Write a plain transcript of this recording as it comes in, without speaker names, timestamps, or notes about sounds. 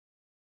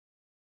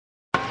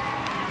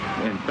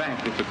In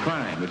fact, it's a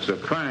crime. It's a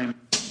crime.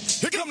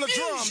 Here come the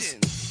drums.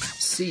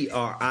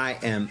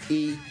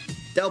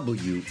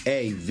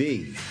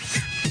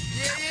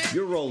 CRIMEWAV.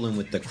 You're rolling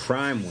with the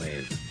Crime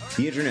Wave,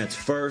 the internet's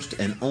first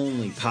and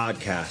only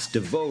podcast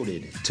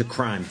devoted to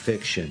crime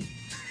fiction.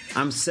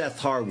 I'm Seth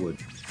Harwood.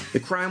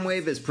 The Crime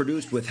Wave is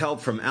produced with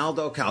help from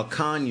Aldo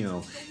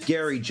Calcagno,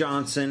 Gary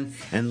Johnson,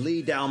 and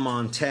Lee Del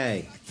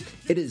Monte.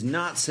 It is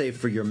not safe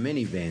for your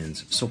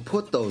minivans, so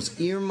put those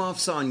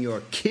earmuffs on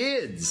your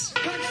kids.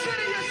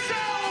 Consider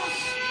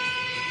yourselves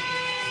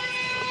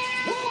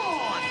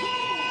warned.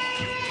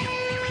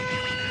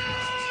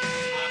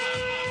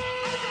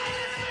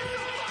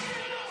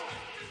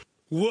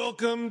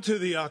 Welcome to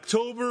the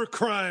October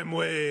Crime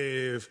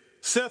Wave,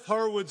 Seth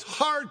Harwood's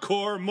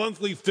hardcore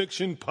monthly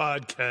fiction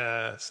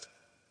podcast.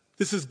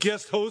 This is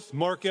guest host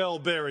Mark L.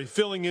 Berry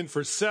filling in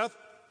for Seth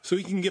so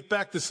he can get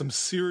back to some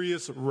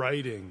serious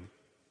writing.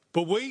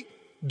 But wait,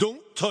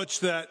 don't touch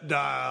that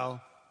dial.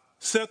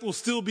 Seth will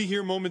still be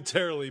here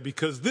momentarily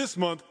because this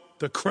month,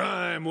 the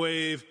Crime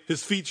Wave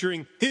is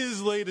featuring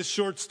his latest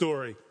short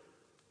story,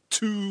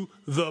 To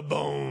the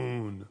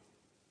Bone.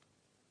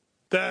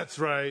 That's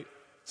right.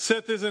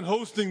 Seth isn't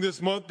hosting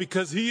this month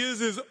because he is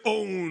his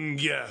own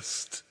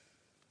guest.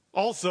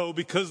 Also,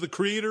 because the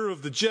creator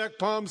of the Jack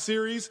Palm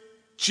series,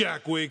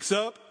 Jack Wakes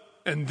Up,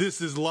 and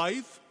This Is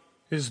Life,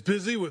 is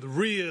busy with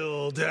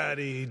real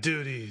daddy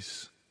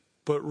duties.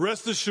 But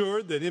rest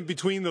assured that in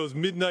between those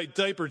midnight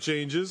diaper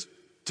changes,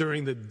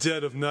 during the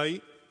dead of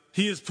night,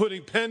 he is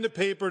putting pen to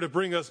paper to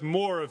bring us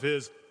more of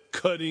his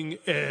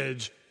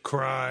cutting-edge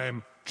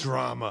crime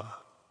drama.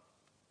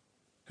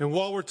 And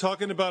while we're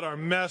talking about our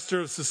master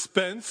of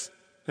suspense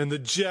and the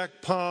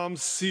Jack Palm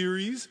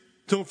series,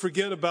 don't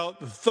forget about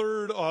the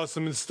third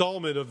awesome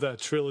installment of that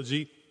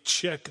trilogy,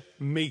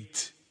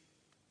 Checkmate.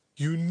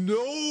 You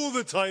know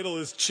the title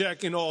is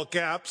Check in all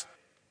caps.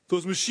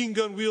 Those machine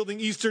gun wielding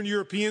Eastern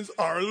Europeans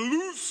are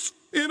loose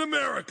in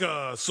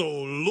America,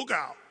 so look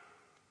out.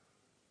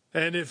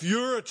 And if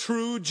you're a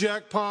true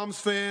Jack Palms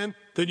fan,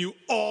 then you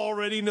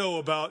already know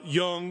about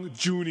young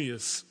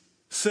Junius,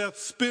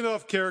 Seth's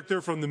spin-off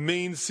character from the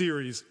main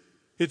series.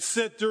 It's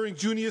set during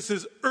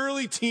Junius's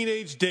early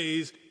teenage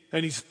days,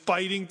 and he's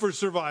fighting for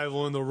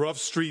survival in the rough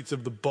streets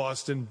of the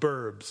Boston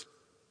burbs.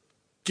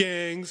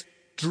 Gangs,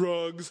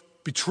 drugs,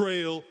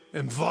 betrayal,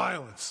 and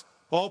violence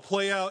all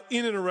play out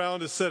in and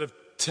around a set of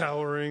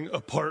towering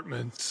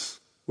apartments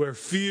where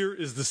fear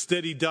is the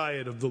steady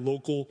diet of the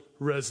local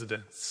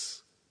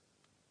residents.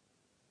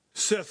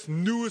 Seth's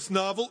newest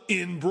novel,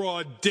 In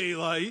Broad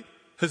Daylight,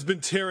 has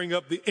been tearing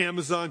up the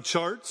Amazon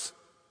charts.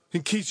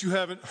 In case you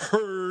haven't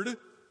heard,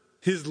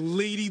 his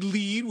lady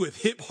lead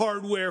with hip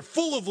hardware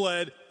full of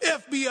lead,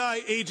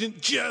 FBI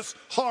agent Jess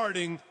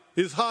Harding,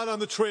 is hot on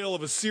the trail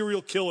of a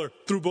serial killer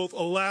through both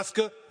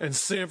Alaska and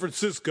San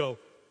Francisco,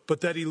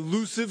 but that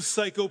elusive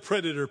psycho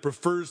predator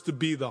prefers to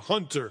be the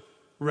hunter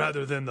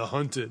rather than the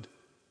hunted.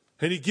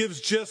 And he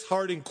gives Jess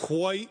Harding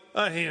quite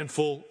a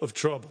handful of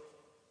trouble.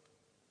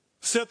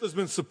 Seth has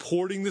been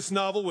supporting this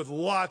novel with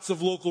lots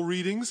of local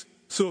readings,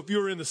 so if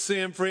you're in the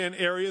San Fran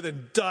area,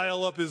 then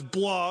dial up his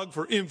blog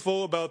for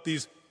info about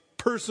these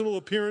personal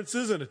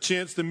appearances and a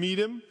chance to meet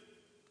him.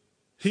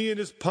 He and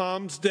his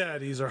Palms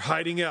daddies are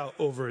hiding out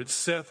over at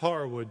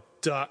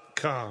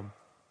SethHarwood.com.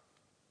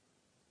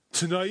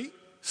 Tonight,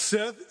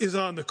 Seth is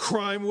on the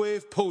Crime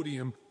Wave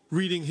podium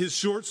reading his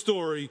short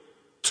story,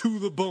 To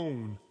the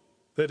Bone,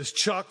 that is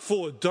chock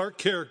full of dark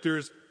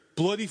characters,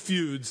 bloody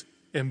feuds,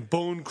 and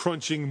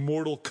bone-crunching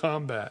mortal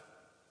combat.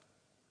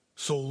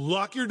 So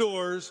lock your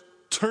doors,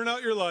 turn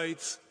out your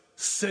lights,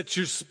 set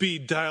your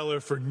speed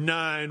dialer for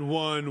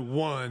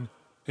 911,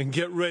 and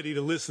get ready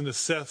to listen to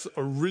Seth's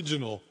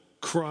original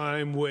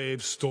Crime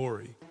Wave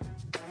story.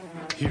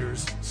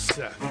 Here's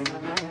Seth.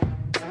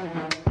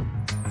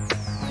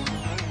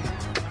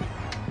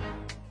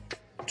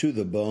 To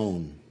the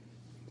Bone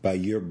by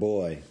your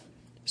boy,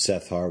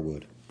 Seth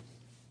Harwood.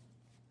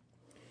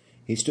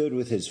 He stood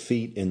with his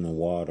feet in the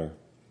water,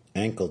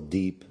 ankle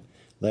deep,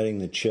 letting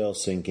the chill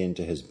sink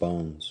into his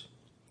bones.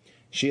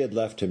 She had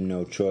left him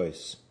no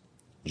choice.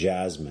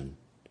 Jasmine.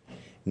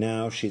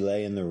 Now she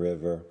lay in the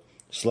river,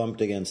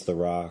 slumped against the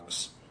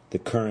rocks, the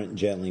current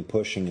gently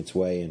pushing its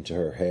way into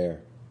her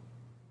hair.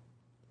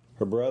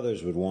 Her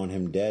brothers would want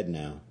him dead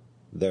now,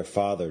 their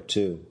father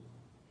too.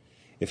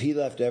 If he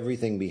left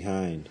everything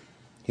behind,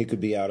 he could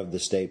be out of the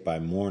state by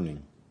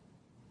morning.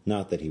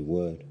 Not that he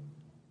would.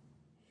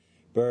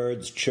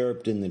 Birds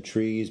chirped in the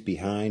trees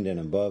behind and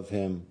above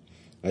him,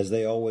 as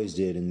they always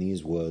did in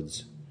these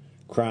woods,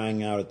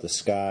 crying out at the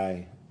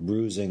sky,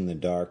 bruising the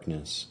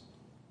darkness.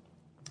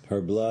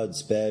 Her blood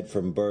sped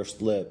from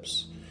burst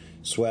lips,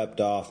 swept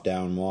off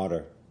down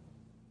water.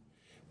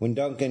 When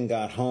Duncan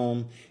got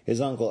home, his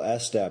Uncle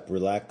Estep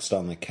relaxed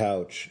on the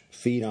couch,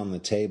 feet on the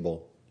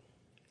table.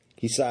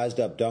 He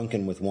sized up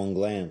Duncan with one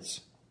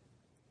glance.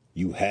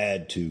 "You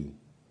had to,"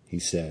 he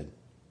said.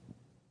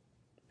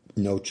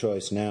 "No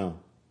choice now."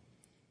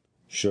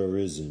 "Sure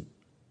isn't."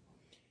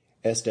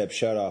 Estep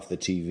shut off the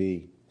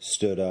TV,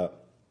 stood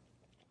up.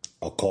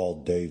 "I'll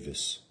call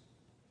Davis."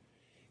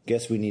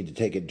 Guess we need to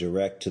take it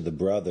direct to the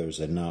brothers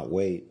and not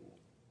wait.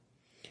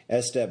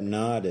 Estep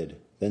nodded,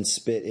 then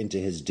spit into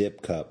his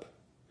dip cup.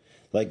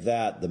 Like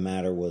that, the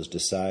matter was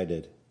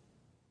decided.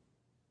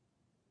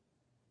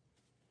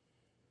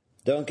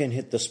 Duncan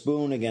hit the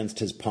spoon against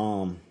his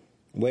palm,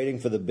 waiting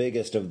for the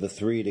biggest of the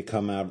three to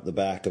come out the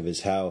back of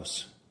his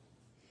house.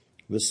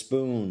 The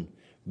spoon,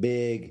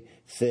 big,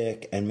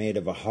 thick, and made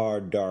of a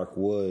hard, dark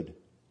wood,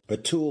 a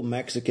tool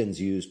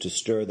Mexicans used to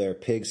stir their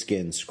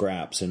pigskin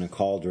scraps in a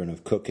cauldron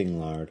of cooking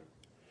lard.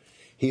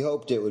 He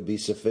hoped it would be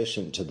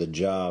sufficient to the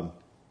job.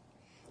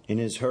 In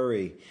his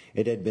hurry,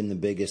 it had been the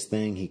biggest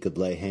thing he could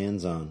lay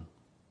hands on.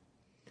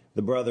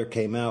 The brother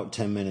came out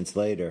 10 minutes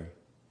later.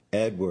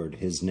 Edward,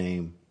 his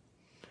name.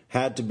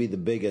 Had to be the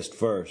biggest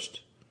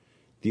first.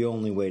 The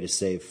only way to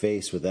save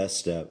face with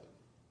Estep.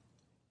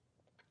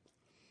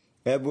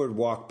 Edward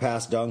walked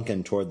past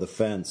Duncan toward the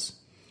fence,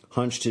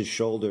 hunched his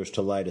shoulders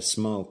to light a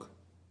smoke.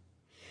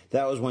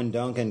 That was when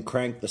Duncan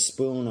cranked the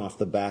spoon off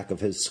the back of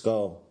his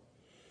skull.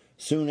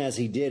 Soon as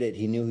he did it,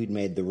 he knew he'd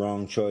made the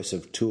wrong choice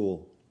of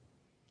tool.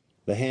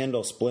 The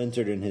handle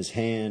splintered in his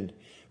hand,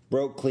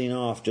 broke clean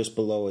off just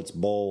below its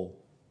bowl.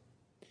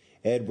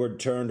 Edward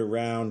turned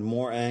around,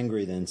 more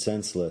angry than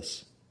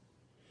senseless.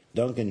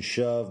 Duncan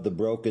shoved the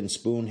broken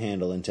spoon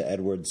handle into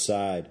Edward's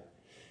side,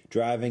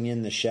 driving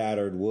in the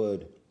shattered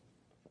wood.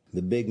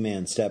 The big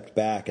man stepped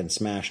back and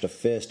smashed a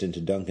fist into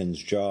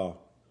Duncan's jaw.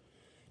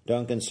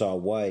 Duncan saw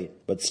white,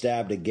 but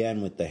stabbed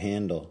again with the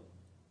handle.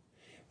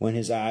 When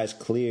his eyes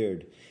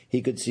cleared,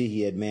 he could see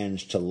he had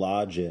managed to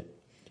lodge it,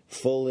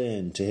 full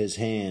into his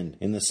hand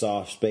in the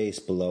soft space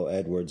below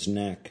Edward's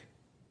neck.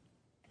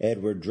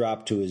 Edward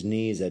dropped to his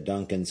knees at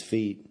Duncan's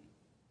feet.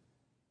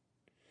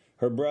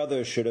 Her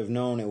brothers should have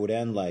known it would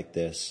end like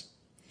this,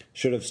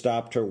 should have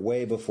stopped her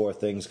way before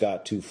things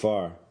got too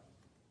far.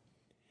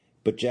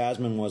 But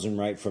Jasmine wasn't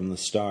right from the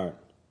start,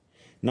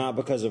 not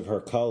because of her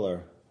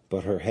color,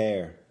 but her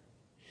hair.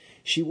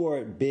 She wore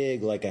it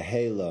big like a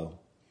halo,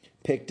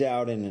 picked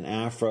out in an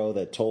afro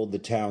that told the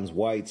town's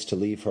whites to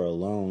leave her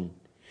alone,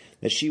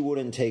 that she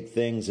wouldn't take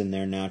things in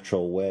their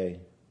natural way.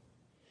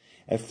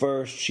 At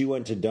first, she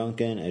went to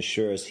Duncan as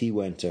sure as he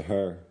went to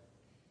her.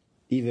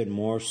 Even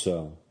more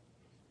so.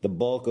 The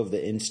bulk of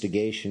the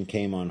instigation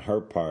came on her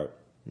part,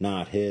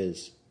 not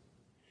his.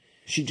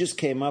 She just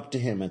came up to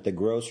him at the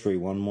grocery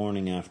one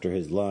morning after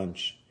his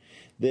lunch.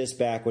 This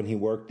back when he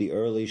worked the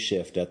early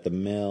shift at the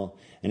mill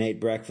and ate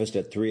breakfast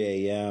at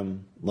 3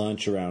 a.m.,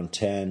 lunch around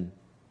 10.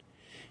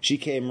 She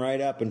came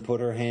right up and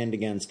put her hand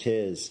against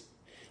his,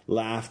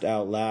 laughed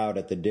out loud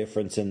at the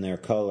difference in their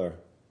color.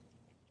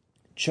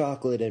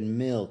 "Chocolate and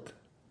milk,"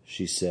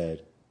 she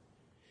said.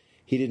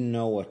 He didn't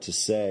know what to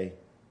say.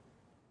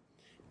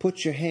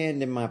 "Put your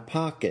hand in my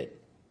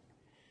pocket."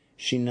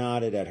 She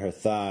nodded at her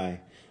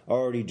thigh,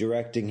 already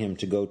directing him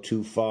to go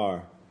too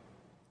far.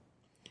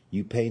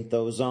 "You paint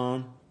those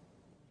on?"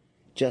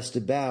 "Just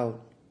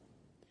about."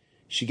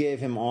 She gave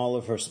him all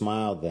of her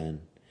smile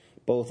then,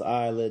 both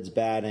eyelids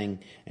batting,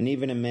 and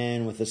even a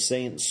man with a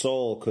saint's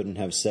soul couldn't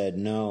have said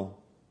no.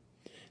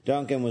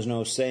 Duncan was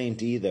no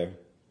saint either.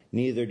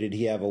 Neither did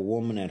he have a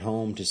woman at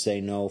home to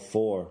say no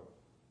for.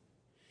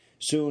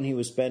 Soon he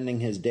was spending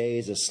his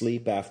days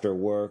asleep after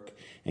work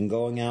and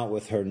going out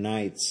with her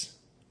nights,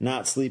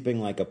 not sleeping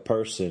like a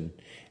person,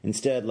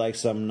 instead like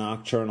some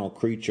nocturnal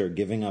creature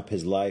giving up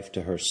his life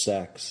to her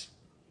sex.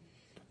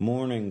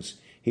 Mornings,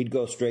 he'd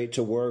go straight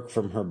to work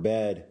from her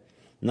bed,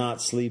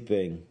 not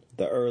sleeping,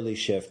 the early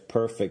shift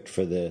perfect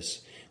for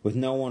this, with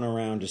no one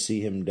around to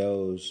see him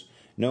doze,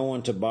 no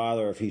one to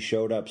bother if he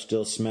showed up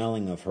still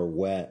smelling of her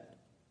wet.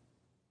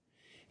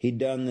 He'd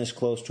done this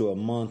close to a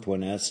month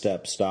when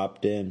Estep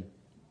stopped in.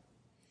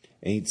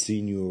 "Ain't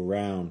seen you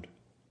around."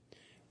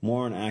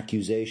 More an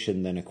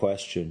accusation than a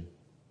question.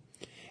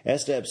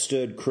 Estep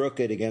stood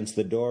crooked against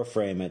the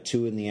doorframe at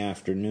 2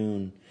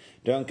 p.m,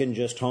 Duncan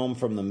just home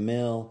from the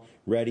mill,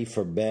 ready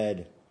for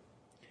bed.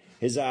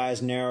 His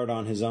eyes narrowed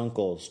on his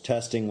uncle's,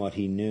 testing what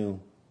he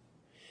knew.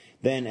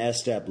 Then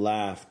Estep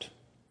laughed.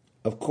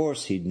 Of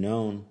course he'd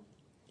known.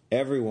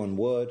 Everyone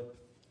would.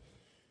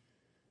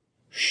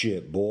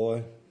 "Shit,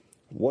 boy.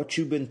 What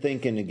you been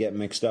thinking to get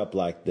mixed up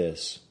like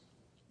this?"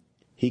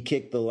 He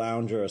kicked the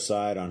lounger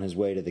aside on his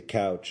way to the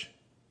couch.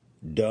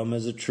 "Dumb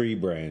as a tree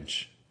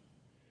branch."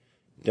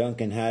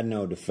 Duncan had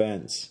no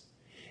defense.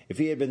 If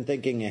he had been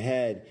thinking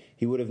ahead,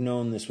 he would have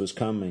known this was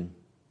coming.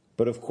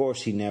 But of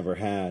course he never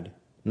had.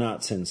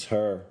 Not since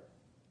her.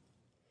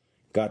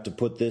 "Got to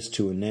put this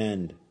to an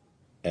end,"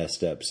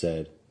 Estep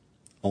said.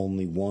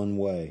 "Only one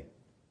way."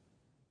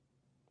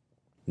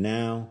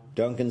 Now,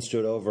 Duncan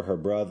stood over her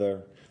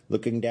brother,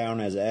 looking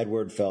down as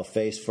Edward fell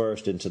face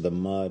first into the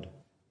mud.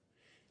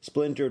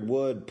 Splintered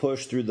wood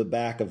pushed through the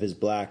back of his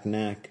black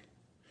neck.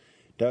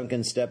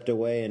 Duncan stepped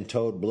away and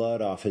towed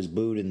blood off his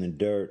boot in the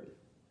dirt.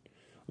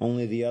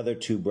 Only the other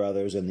 2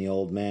 brothers and the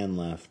old man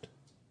left.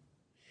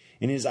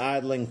 In his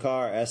idling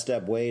car,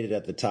 Estep waited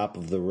at the top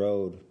of the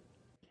road.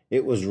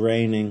 It was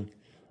raining,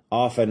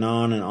 off and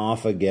on and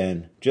off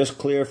again, just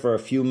clear for a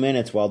few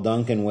minutes while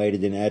Duncan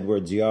waited in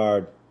Edward's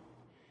yard.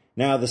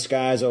 Now the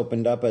skies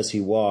opened up as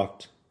he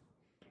walked.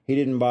 He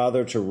didn't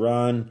bother to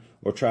run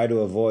or try to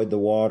avoid the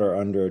water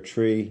under a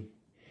tree.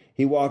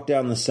 He walked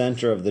down the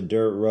center of the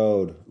dirt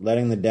road,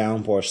 letting the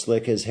downpour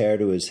slick his hair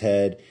to his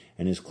head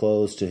and his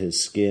clothes to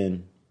his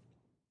skin.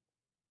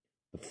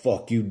 "The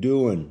fuck you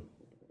doing?"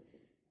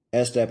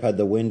 Estep had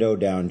the window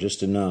down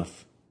just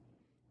enough.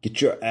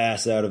 "Get your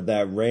ass out of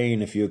that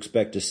rain if you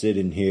expect to sit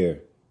in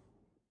here."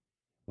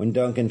 When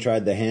Duncan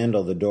tried the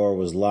handle, the door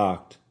was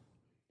locked.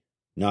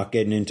 "Not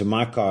getting into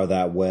my car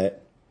that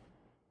wet.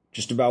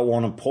 Just about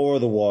want to pour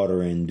the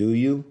water in, do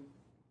you?"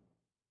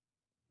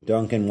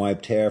 Duncan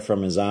wiped hair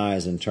from his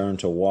eyes and turned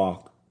to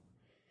walk.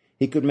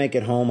 He could make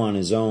it home on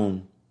his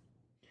own.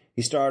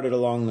 He started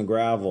along the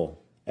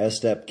gravel,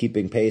 Estep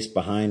keeping pace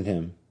behind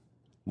him,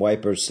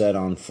 wipers set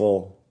on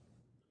full.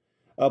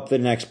 Up the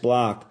next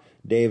block,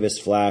 Davis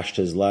flashed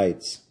his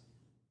lights.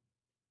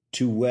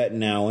 "Too wet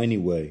now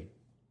anyway."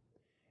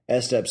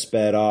 Estep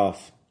sped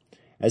off.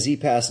 As he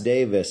passed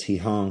Davis, he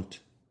honked.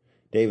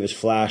 Davis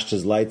flashed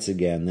his lights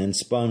again, then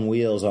spun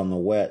wheels on the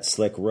wet,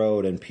 slick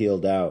road and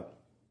peeled out.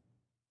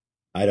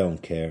 "I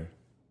don't care."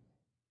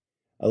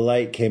 A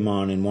light came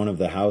on in one of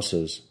the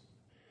houses.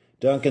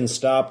 Duncan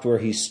stopped where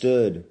he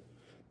stood,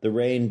 the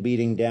rain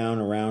beating down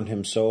around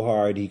him so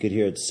hard he could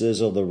hear it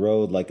sizzle the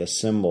road like a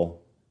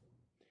cymbal.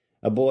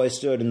 A boy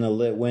stood in the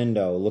lit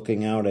window,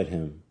 looking out at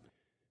him,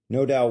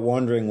 no doubt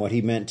wondering what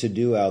he meant to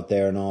do out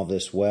there in all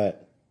this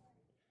wet.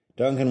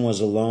 Duncan was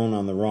alone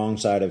on the wrong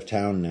side of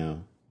town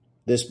now,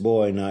 this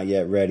boy not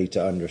yet ready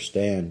to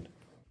understand.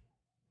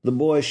 The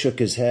boy shook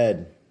his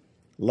head.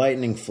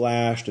 Lightning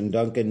flashed, and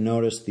Duncan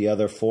noticed the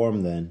other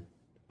form then,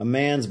 a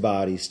man's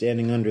body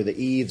standing under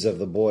the eaves of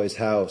the boy's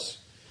house,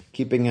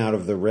 keeping out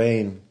of the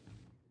rain.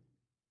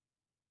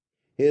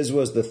 His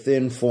was the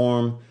thin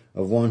form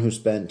of one who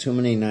spent too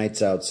many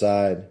nights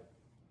outside,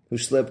 who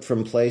slipped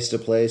from place to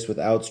place with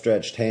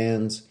outstretched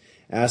hands,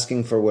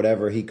 asking for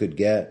whatever he could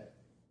get.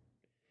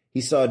 He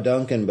saw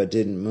Duncan but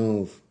didn't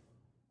move.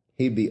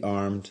 He'd be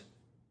armed.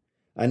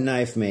 A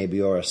knife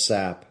maybe, or a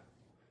sap.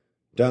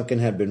 Duncan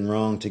had been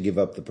wrong to give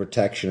up the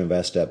protection of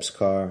Estep's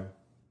car.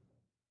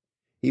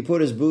 He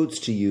put his boots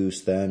to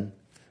use then,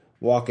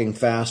 walking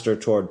faster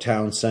toward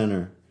town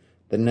center,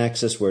 the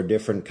nexus where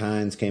different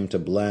kinds came to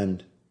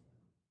blend.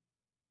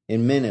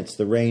 In minutes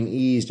the rain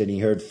eased and he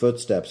heard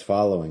footsteps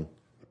following.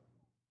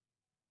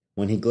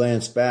 When he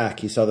glanced back,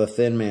 he saw the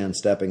thin man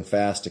stepping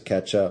fast to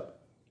catch up.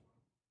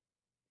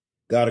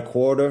 "Got a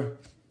quarter?"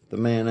 the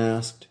man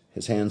asked,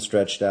 his hand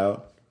stretched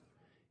out.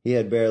 He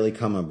had barely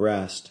come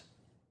abreast.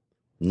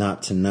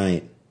 "Not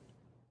tonight."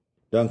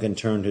 Duncan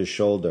turned his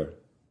shoulder.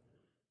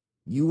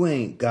 "You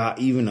ain't got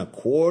even a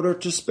quarter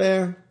to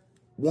spare?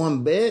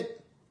 One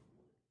bit?"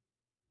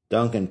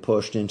 Duncan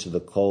pushed into the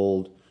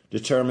cold,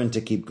 determined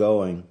to keep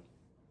going.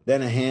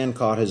 Then a hand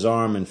caught his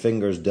arm and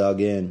fingers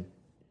dug in.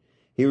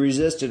 He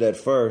resisted at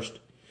first,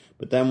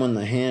 but then when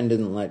the hand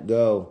didn't let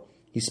go,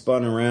 he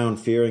spun around,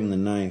 fearing the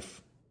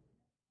knife.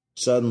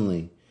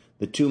 Suddenly,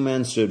 the two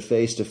men stood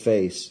face to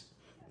face,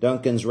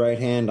 Duncan's right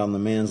hand on the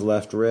man's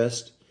left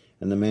wrist,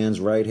 and the man's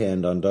right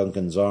hand on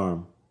Duncan's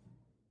arm.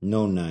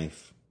 No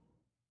knife.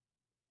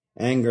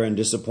 Anger and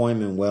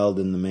disappointment welled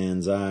in the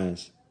man's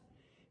eyes.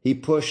 He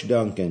pushed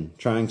Duncan,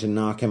 trying to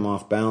knock him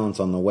off balance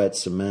on the wet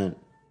cement.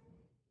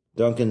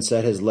 Duncan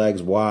set his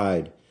legs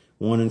wide,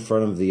 one in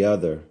front of the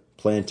other,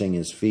 planting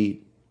his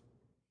feet.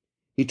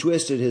 He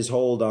twisted his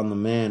hold on the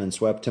man and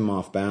swept him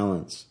off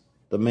balance.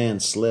 The man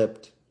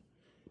slipped.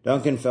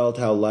 Duncan felt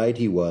how light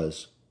he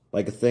was,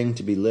 like a thing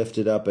to be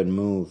lifted up and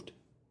moved.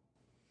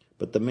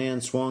 But the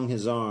man swung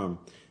his arm,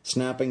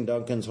 snapping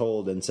Duncan's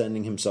hold and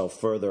sending himself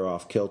further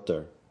off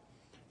kilter.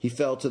 He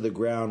fell to the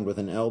ground with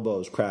an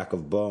elbow's crack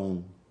of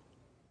bone.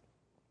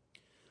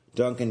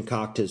 Duncan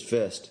cocked his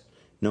fist,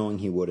 knowing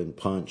he wouldn't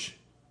punch.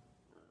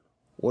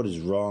 "What is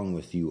wrong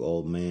with you,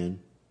 old man?"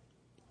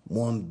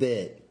 "One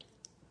bit.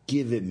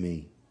 Give it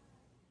me."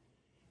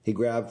 He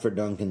grabbed for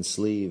Duncan's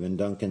sleeve, and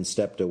Duncan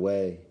stepped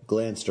away,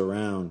 glanced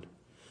around.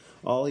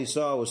 All he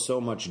saw was so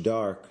much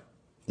dark.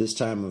 This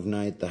time of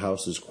night the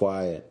house is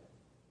quiet.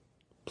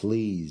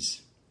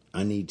 "Please,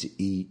 I need to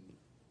eat."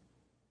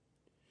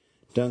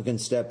 Duncan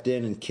stepped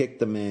in and kicked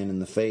the man in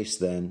the face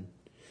then.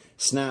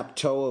 Snapped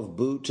toe of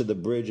boot to the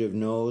bridge of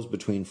nose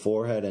between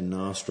forehead and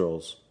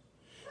nostrils.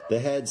 The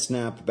head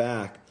snapped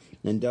back,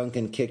 and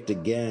Duncan kicked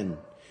again,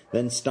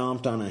 then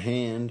stomped on a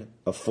hand,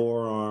 a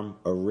forearm,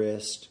 a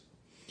wrist.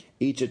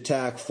 Each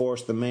attack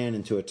forced the man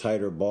into a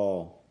tighter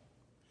ball.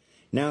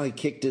 Now he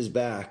kicked his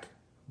back,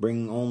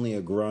 bringing only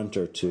a grunt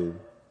or two.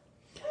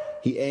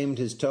 He aimed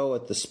his toe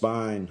at the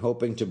spine,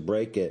 hoping to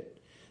break it,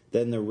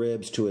 then the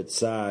ribs to its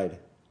side.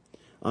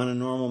 On a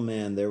normal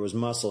man there was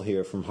muscle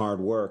here from hard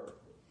work,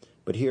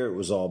 but here it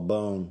was all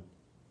bone,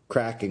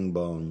 cracking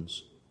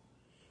bones.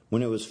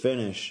 When it was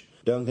finished,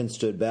 Duncan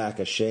stood back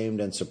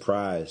ashamed and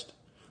surprised,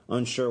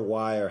 unsure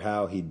why or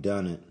how he'd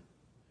done it.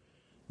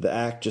 The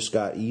act just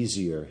got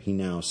easier, he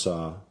now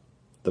saw,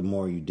 the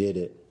more you did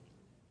it.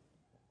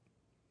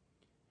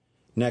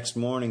 Next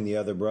morning the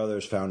other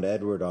brothers found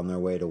Edward on their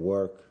way to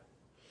work.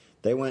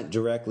 They went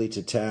directly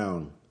to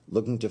town,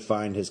 looking to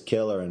find his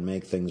killer and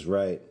make things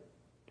right.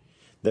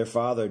 Their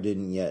father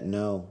didn't yet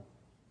know.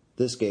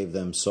 This gave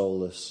them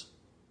solace.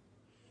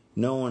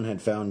 No one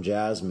had found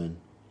Jasmine,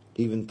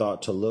 even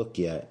thought to look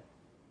yet.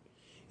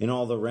 In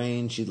all the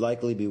rain, she'd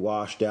likely be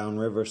washed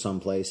downriver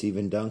someplace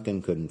even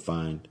Duncan couldn't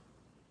find.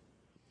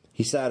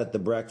 He sat at the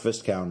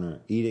breakfast counter,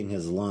 eating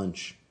his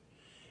lunch.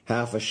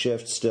 Half a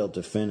shift still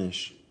to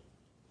finish.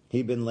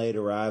 He'd been late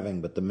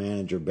arriving, but the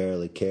manager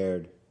barely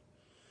cared.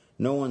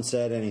 No one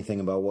said anything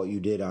about what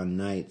you did on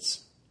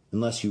nights,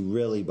 unless you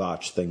really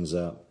botched things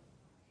up.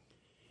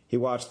 He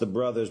watched the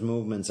brothers'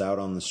 movements out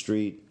on the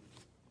street,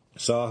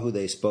 saw who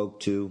they spoke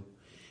to,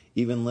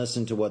 even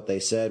listened to what they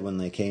said when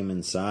they came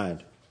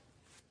inside.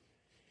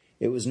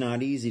 It was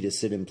not easy to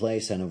sit in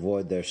place and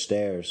avoid their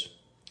stares,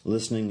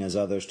 listening as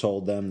others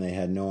told them they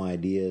had no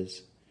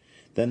ideas.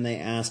 Then they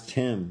asked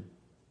him.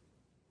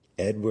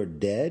 "Edward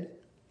dead?"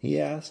 he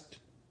asked.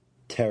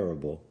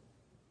 Terrible.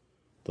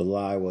 The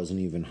lie wasn't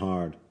even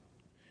hard.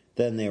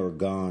 Then they were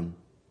gone.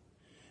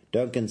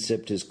 Duncan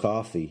sipped his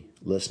coffee,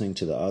 listening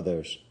to the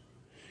others.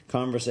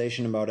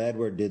 Conversation about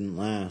Edward didn't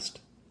last.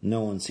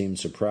 No one seemed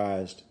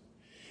surprised.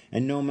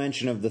 And no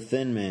mention of the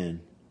thin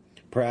man,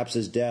 perhaps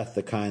his death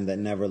the kind that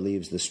never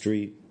leaves the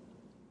street.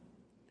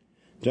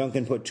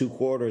 Duncan put 2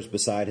 quarters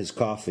beside his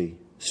coffee,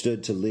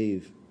 stood to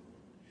leave.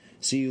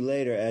 "See you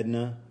later,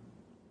 Edna."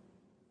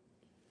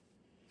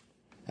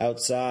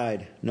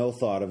 Outside, no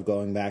thought of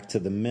going back to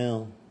the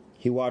mill.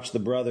 He watched the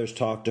brothers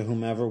talk to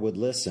whomever would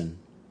listen,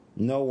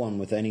 no one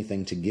with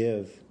anything to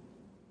give.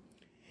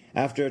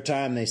 After a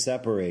time they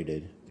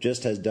separated,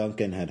 just as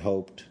Duncan had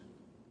hoped.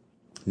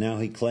 Now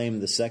he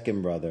claimed the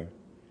second brother,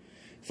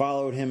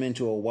 followed him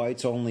into a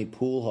whites-only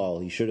pool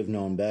hall he should have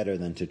known better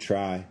than to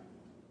try.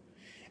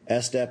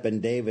 Estep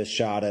and Davis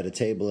shot at a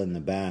table in the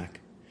back.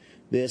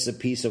 This a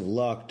piece of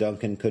luck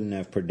Duncan couldn't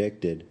have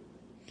predicted.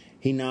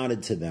 He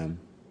nodded to them.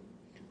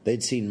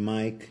 They'd seen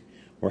Mike,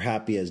 were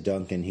happy as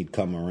Duncan he'd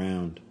come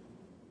around.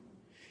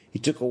 He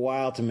took a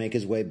while to make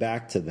his way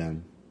back to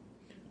them.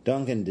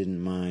 Duncan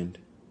didn't mind.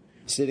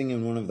 Sitting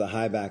in one of the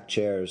high-back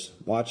chairs,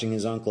 watching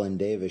his uncle and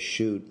Davis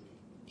shoot,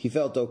 he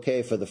felt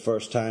okay for the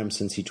first time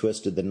since he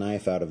twisted the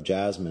knife out of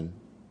Jasmine.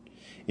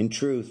 In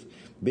truth,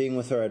 being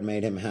with her had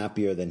made him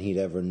happier than he'd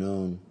ever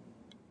known.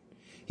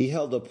 He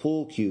held a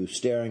pool cue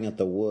staring at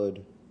the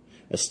wood,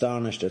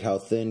 astonished at how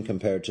thin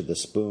compared to the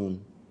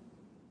spoon.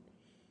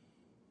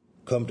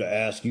 "Come to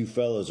ask you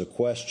fellas a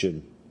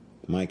question,"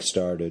 Mike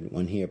started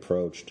when he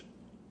approached.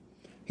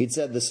 He'd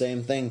said the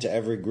same thing to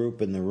every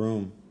group in the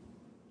room.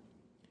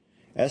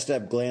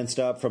 Estep glanced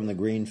up from the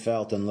green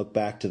felt and looked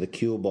back to the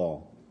cue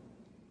ball.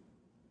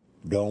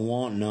 "Don't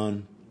want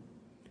none."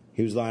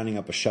 He was lining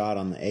up a shot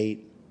on the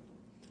 8.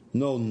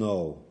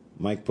 No,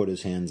 Mike put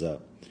his hands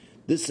up.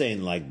 "This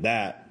ain't like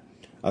that.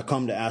 I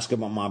come to ask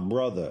about my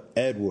brother,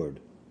 Edward.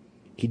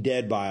 He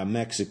dead by a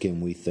Mexican,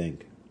 we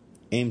think.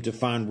 Aim to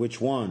find which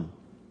one."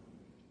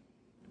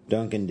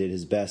 Duncan did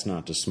his best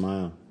not to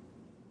smile.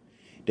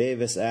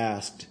 Davis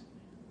asked,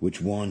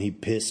 "Which one he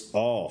pissed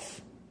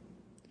off?"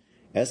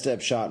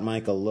 Estep shot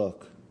Mike a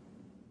look.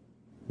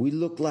 "We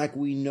look like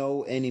we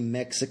know any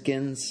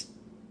Mexicans?"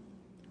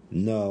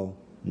 No.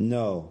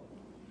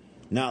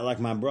 Not like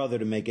my brother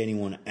to make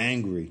anyone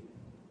angry."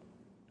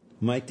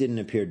 Mike didn't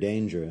appear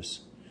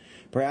dangerous.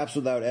 Perhaps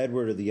without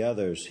Edward or the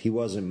others, he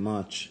wasn't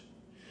much.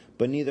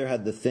 But neither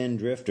had the thin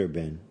drifter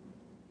been.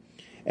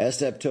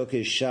 Estep took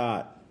his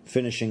shot,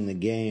 finishing the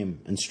game,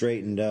 and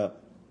straightened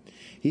up.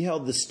 He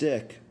held the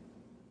stick.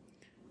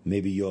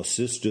 "Maybe your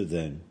sister,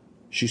 then.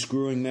 She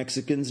screwing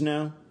Mexicans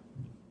now?"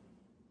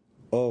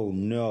 "Oh,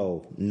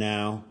 no,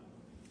 now."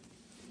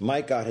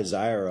 Mike got his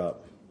ire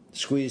up,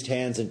 squeezed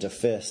hands into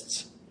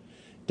fists.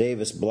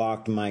 Davis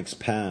blocked Mike's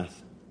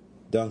path.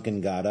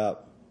 Duncan got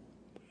up.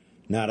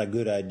 "Not a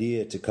good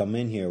idea to come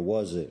in here,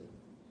 was it?"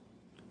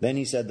 Then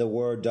he said the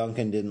word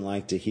Duncan didn't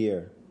like to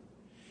hear.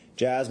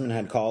 Jasmine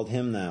had called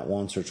him that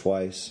once or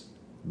twice.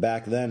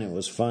 Back then it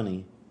was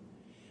funny.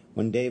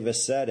 When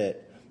Davis said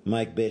it,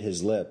 Mike bit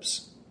his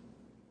lips.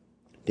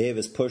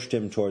 Davis pushed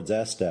him towards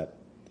Estep.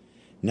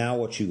 "Now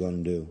what you gonna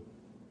do?"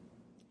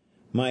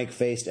 Mike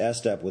faced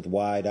Estep with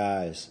wide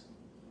eyes.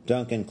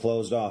 Duncan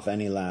closed off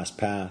any last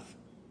path.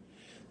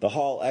 The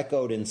hall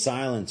echoed in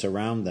silence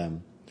around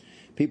them.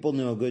 People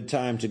knew a good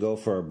time to go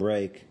for a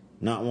break,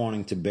 not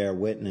wanting to bear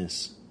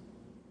witness.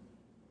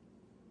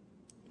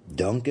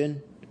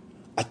 "Duncan?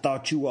 I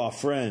thought you our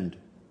friend."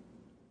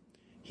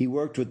 He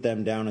worked with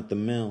them down at the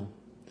mill.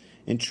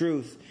 In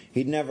truth,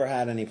 he'd never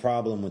had any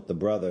problem with the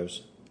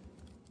brothers.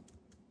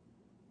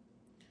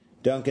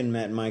 Duncan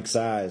met Mike's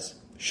eyes,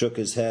 shook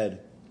his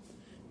head.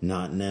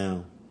 "Not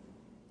now."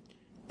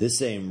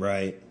 "This ain't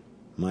right,"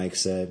 Mike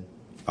said.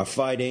 "Our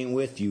fight ain't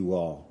with you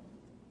all."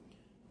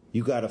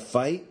 "You got a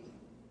fight?"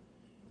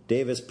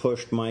 Davis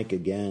pushed Mike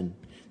again,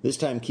 this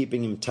time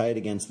keeping him tight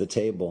against the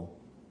table.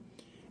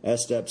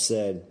 Estep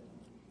said,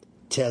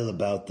 "Tell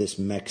about this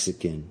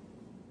Mexican."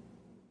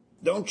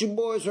 "Don't you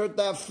boys hurt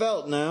that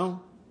felt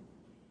now."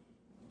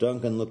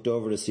 Duncan looked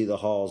over to see the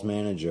hall's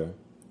manager,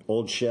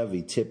 old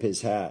Chevy, tip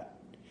his hat.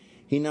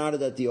 He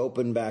nodded at the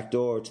open back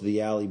door to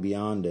the alley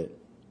beyond it.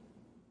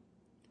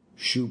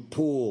 "Shoot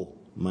pool,"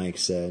 Mike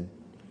said.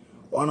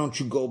 "Why don't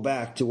you go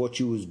back to what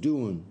you was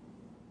doing?"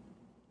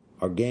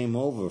 "Our game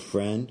over,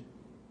 friend."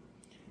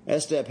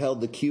 Estep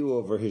held the cue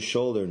over his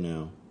shoulder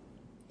now.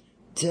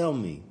 "Tell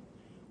me,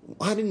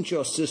 why didn't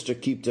your sister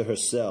keep to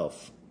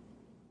herself?"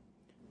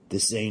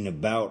 "This ain't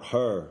about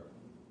her."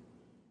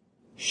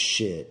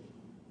 "Shit."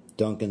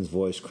 Duncan's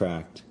voice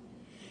cracked.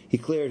 He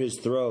cleared his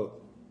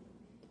throat.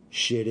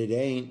 "Shit, it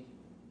ain't."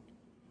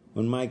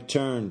 When Mike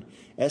turned,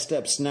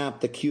 Estep snapped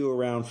the cue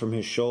around from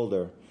his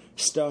shoulder,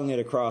 stung it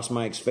across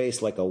Mike's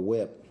face like a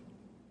whip.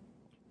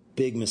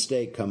 "Big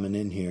mistake coming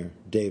in here,"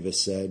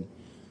 Davis said.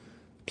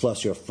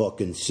 "Plus your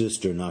fucking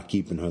sister not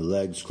keeping her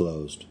legs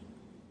closed."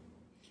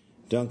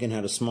 Duncan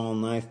had a small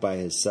knife by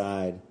his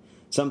side,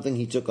 something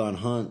he took on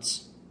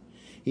hunts.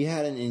 He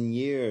hadn't in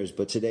years,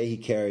 but today he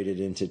carried it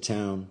into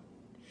town.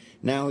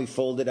 Now he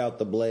folded out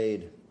the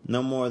blade,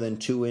 no more than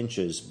 2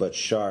 inches, but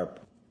sharp.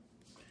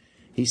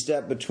 He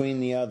stepped between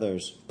the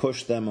others,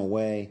 pushed them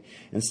away,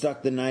 and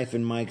stuck the knife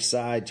in Mike's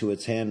side to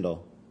its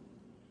handle.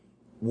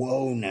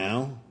 "Whoa,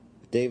 now!"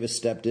 Davis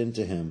stepped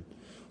into him,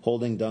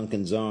 holding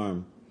Duncan's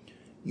arm.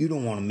 "You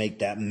don't want to make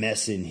that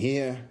mess in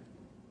here."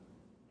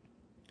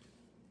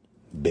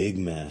 "Big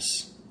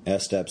mess,"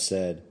 Estep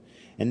said,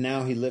 and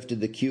now he lifted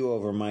the cue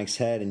over Mike's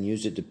head and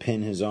used it to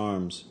pin his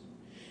arms.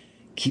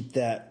 "Keep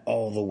that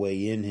all the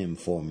way in him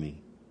for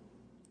me."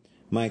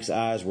 Mike's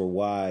eyes were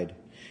wide.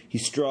 He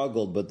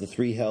struggled, but the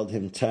 3 held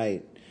him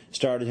tight,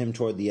 started him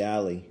toward the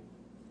alley.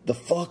 "The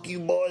fuck you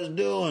boys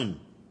doing?"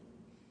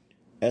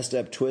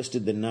 Estep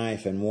twisted the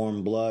knife and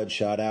warm blood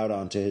shot out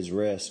onto his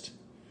wrist.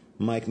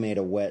 Mike made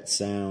a wet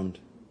sound.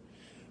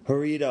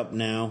 "Hurry it up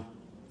now,"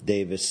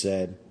 Davis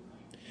said.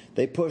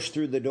 They pushed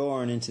through the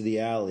door and into the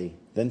alley,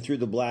 then threw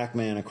the black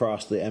man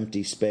across the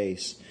empty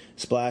space,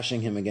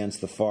 splashing him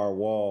against the far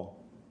wall.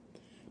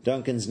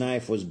 Duncan's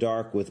knife was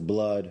dark with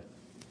blood.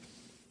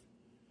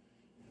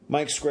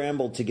 Mike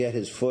scrambled to get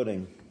his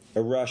footing,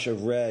 a rush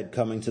of red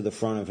coming to the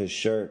front of his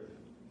shirt.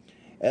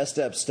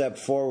 Estep stepped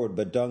forward,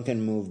 but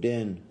Duncan moved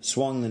in,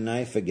 swung the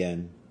knife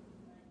again.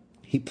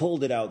 He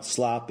pulled it out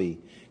sloppy,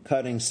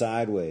 cutting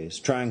sideways,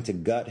 trying to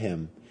gut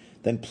him,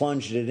 then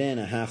plunged it in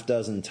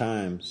 6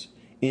 times,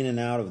 in and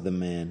out of the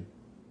man.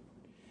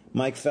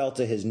 Mike fell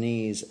to his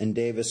knees, and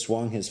Davis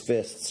swung his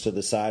fists to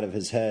the side of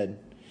his head,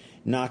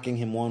 knocking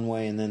him one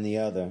way and then the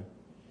other.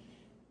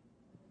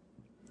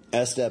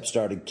 Estep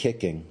started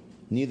kicking,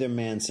 neither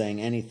man saying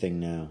anything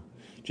now,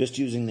 just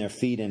using their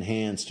feet and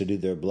hands to do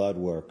their blood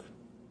work.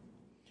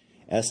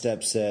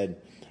 Estep said,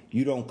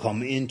 "You don't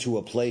come into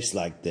a place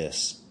like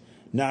this,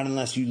 not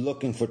unless you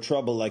looking for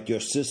trouble like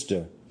your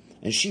sister,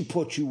 and she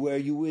put you where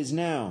you is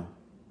now."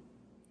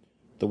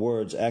 The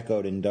words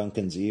echoed in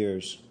Duncan's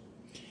ears.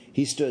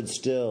 He stood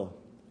still,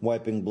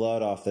 wiping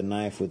blood off the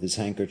knife with his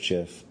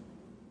handkerchief.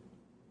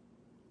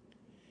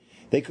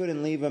 They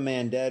couldn't leave a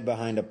man dead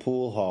behind a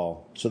pool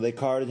hall, so they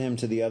carted him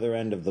to the other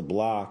end of the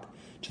block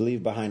to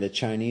leave behind a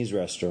Chinese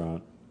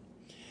restaurant.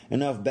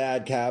 Enough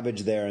bad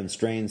cabbage there and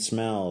strange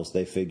smells,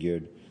 they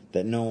figured,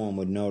 that no one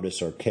would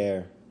notice or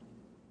care.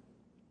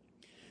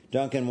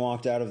 Duncan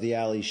walked out of the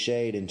alley's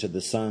shade into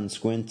the sun,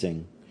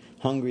 squinting,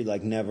 hungry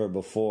like never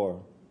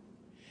before.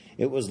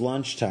 It was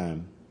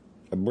lunchtime,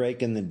 a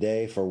break in the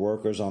day for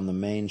workers on the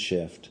main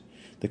shift,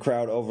 the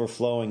crowd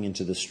overflowing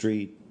into the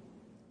street.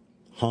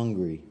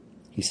 "Hungry,"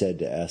 he said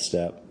to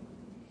Estep.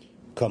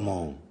 "Come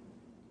on."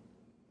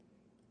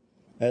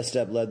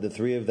 Estep led the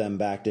 3 of them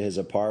back to his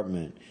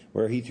apartment,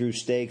 where he threw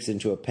steaks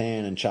into a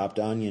pan and chopped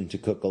onion to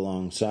cook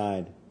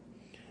alongside.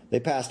 They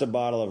passed a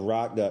bottle of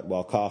rotgut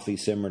while coffee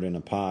simmered in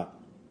a pot.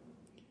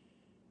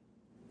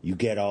 "You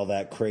get all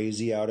that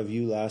crazy out of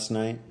you last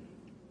night?"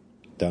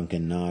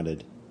 Duncan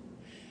nodded.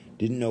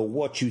 "Didn't know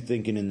what you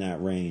thinking in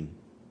that rain."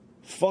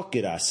 "Fuck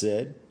it," I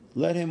said.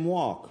 "Let him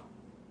walk."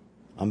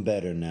 "I'm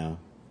better now.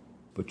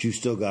 But you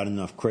still got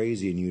enough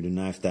crazy in you to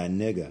knife that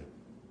nigger."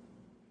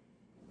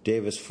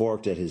 Davis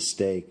forked at his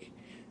steak,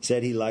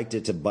 said he liked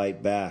it to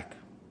bite back.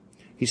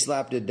 He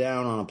slapped it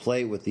down on a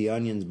plate with the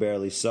onions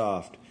barely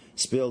soft,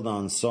 spilled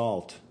on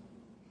salt.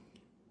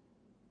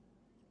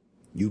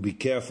 "You be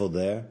careful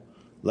there.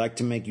 Like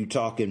to make you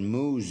talk in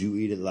moos, you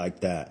eat it like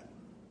that."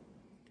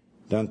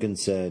 Duncan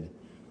said,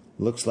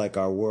 "Looks like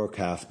our work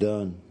half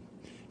done.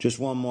 Just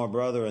one more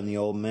brother and the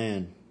old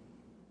man."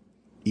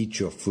 "Eat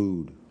your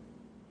food."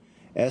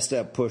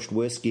 Estep pushed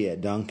whiskey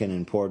at Duncan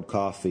and poured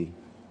coffee.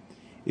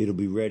 "It'll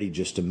be ready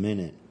just a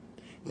minute.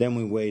 Then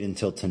we wait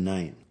until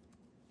tonight."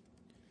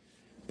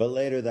 But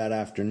later that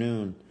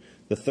afternoon,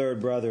 the 3rd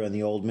brother and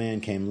the old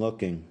man came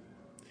looking.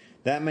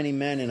 That many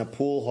men in a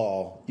pool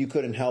hall, you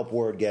couldn't help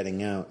word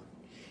getting out,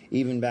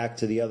 even back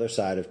to the other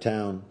side of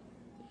town.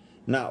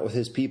 Not with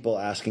his people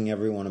asking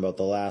everyone about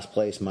the last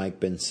place Mike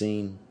been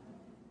seen.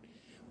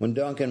 When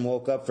Duncan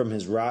woke up from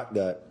his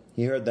rotgut,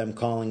 he heard them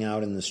calling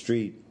out in the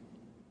street.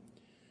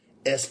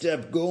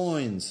 "Estep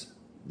Goins!"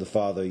 the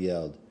father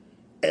yelled.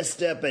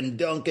 "Estep and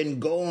Duncan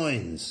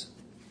Goins!"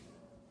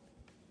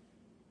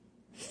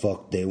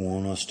 "Fuck they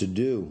want us to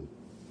do?"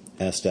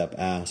 Estep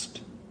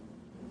asked.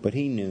 But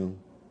he knew.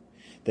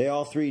 They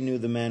all three knew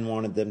the men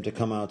wanted them to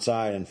come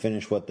outside and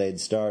finish what they'd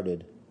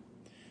started.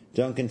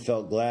 Duncan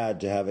felt glad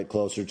to have it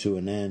closer to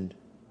an end.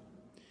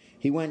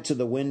 He went to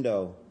the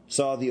window,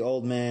 saw the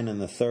old man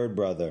and the third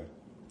brother.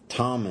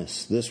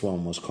 Thomas, this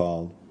one was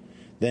called.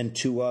 Then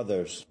two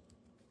others.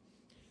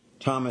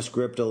 Thomas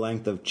gripped a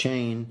length of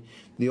chain,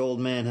 the old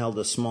man held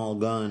a small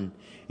gun,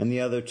 and the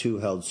other two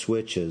held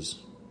switches.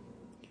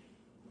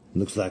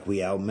 "Looks like we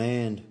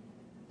outmanned,"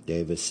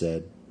 Davis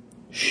said.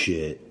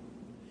 "Shit."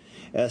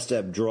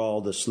 Estep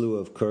drawled a slew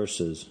of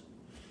curses.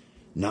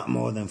 "Not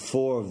more than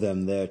 4 of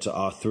them there to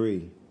our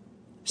 3.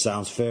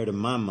 Sounds fair to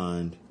my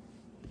mind."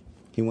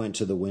 He went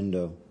to the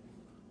window.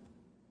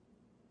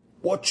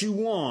 "What you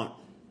want?"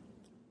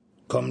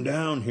 "Come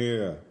down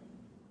here."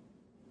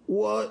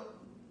 "What?"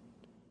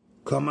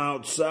 "Come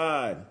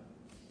outside."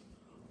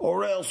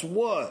 "Or else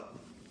what?"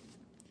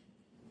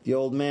 The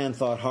old man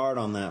thought hard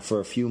on that for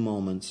a few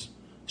moments,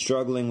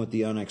 struggling with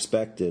the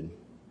unexpected.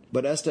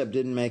 But Estep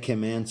didn't make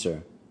him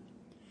answer.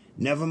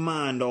 "Never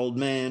mind, old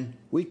man.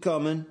 We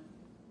comin'."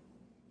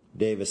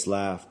 Davis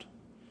laughed.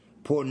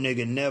 "Poor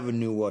nigger never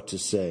knew what to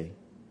say.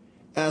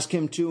 Ask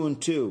him 2 and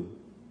 2.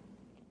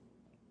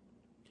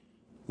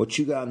 "What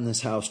you got in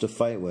this house to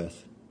fight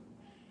with?"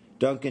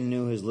 Duncan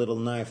knew his little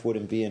knife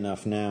wouldn't be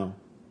enough now.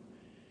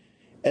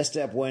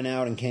 Estep went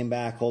out and came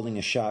back holding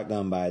a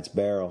shotgun by its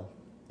barrel.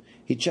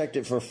 He checked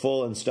it for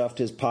full and stuffed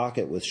his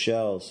pocket with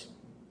shells.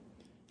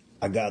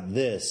 "I got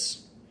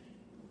this.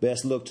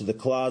 Best look to the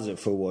closet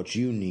for what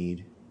you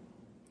need."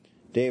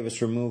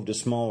 Davis removed a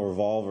small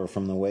revolver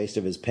from the waist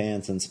of his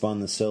pants and spun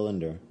the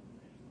cylinder.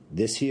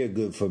 "This here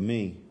good for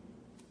me."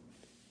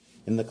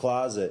 In the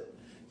closet,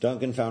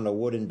 Duncan found a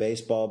wooden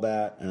baseball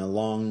bat and a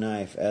long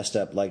knife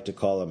Estep liked to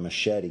call a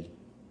machete.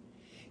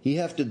 He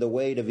hefted the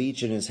weight of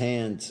each in his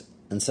hands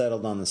and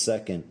settled on the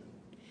second.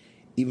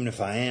 "Even if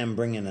I am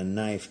bringing a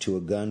knife to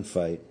a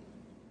gunfight."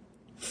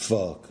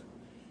 "Fuck.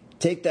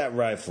 Take that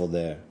rifle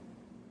there."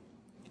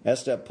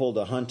 Estep pulled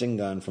a hunting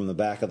gun from the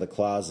back of the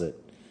closet,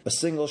 a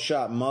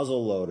single-shot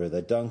muzzle loader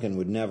that Duncan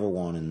would never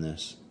want in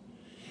this.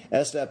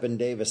 Estep and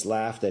Davis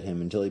laughed at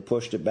him until he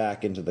pushed it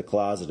back into the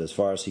closet as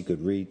far as he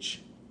could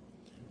reach.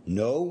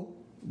 "No?"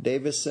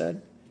 Davis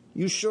said.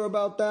 "You sure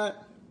about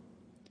that?"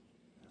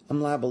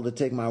 "I'm liable to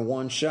take my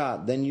one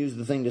shot, then use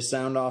the thing to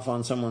sound off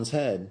on someone's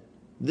head.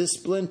 This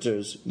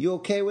splinters. You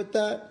okay with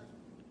that?"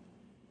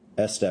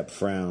 Estep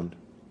frowned.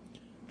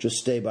 "Just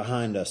stay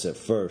behind us at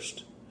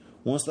first.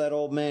 Once that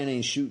old man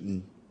ain't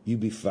shooting, you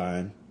be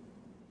fine."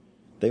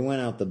 They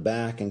went out the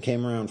back and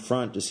came around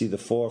front to see the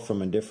 4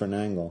 from a different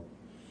angle.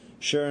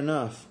 Sure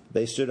enough,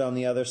 they stood on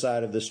the other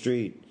side of the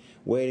street,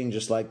 waiting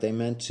just like they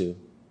meant to.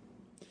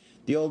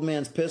 The old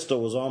man's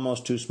pistol was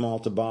almost too small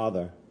to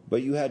bother,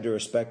 but you had to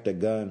respect a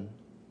gun.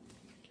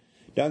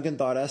 Duncan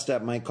thought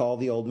Estep might call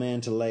the old man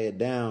to lay it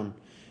down,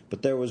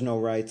 but there was no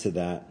right to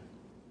that,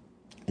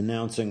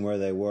 announcing where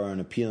they were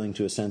and appealing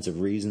to a sense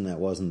of reason that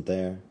wasn't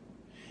there.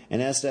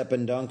 And Estep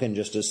and Duncan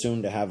just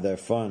assumed to have their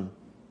fun.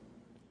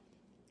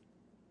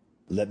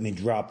 "Let me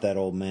drop that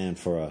old man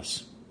for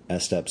us,"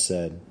 Estep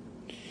said.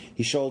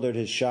 He shouldered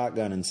his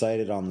shotgun and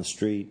sighted on the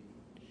street.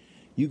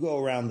 "You go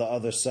around the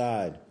other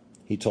side,"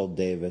 he told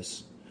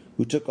Davis,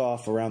 who took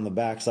off around the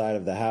back side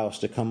of the house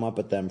to come up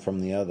at them from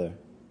the other.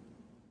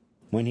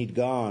 When he'd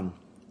gone,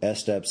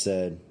 Estep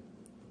said,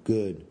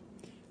 "Good.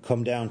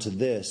 Come down to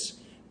this,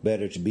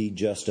 better to be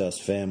just us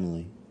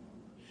family."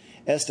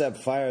 Estep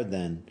fired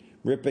then,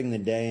 ripping the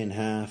day in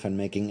half and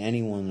making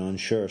anyone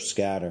unsure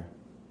scatter.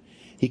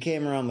 He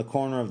came around the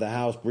corner of the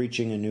house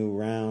breaching a new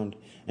round,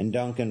 and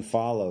Duncan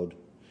followed.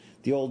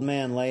 The old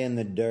man lay in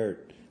the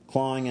dirt,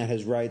 clawing at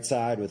his right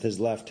side with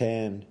his left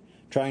hand,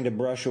 trying to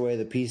brush away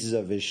the pieces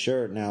of his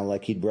shirt now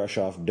like he'd brush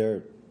off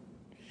dirt.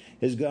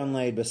 His gun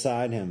laid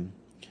beside him,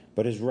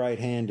 but his right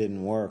hand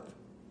didn't work.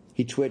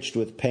 He twitched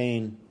with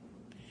pain.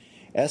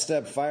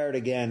 Estep fired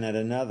again at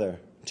another,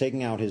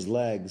 taking out his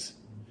legs.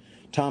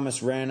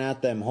 Thomas ran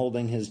at them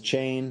holding his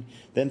chain,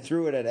 then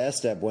threw it at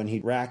Estep when he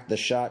racked the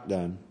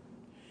shotgun.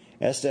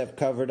 Estep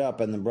covered up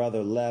and the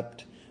brother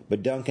leapt,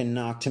 but Duncan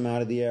knocked him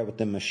out of the air with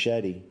the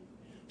machete,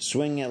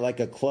 swinging it like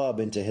a club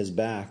into his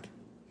back.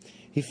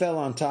 He fell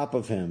on top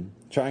of him,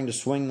 trying to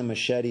swing the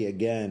machete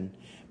again,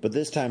 but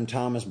this time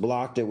Thomas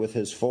blocked it with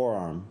his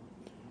forearm,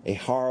 a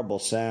horrible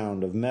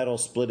sound of metal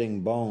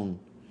splitting bone,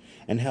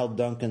 and held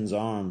Duncan's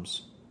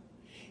arms.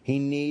 He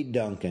kneed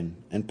Duncan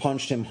and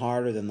punched him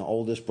harder than the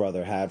oldest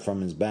brother had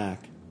from his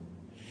back.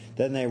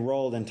 Then they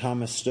rolled and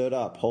Thomas stood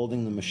up,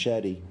 holding the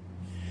machete.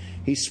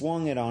 He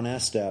swung it on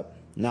Estep,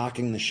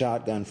 knocking the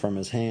shotgun from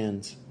his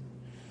hands.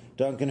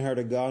 Duncan heard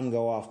a gun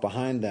go off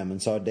behind them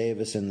and saw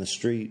Davis in the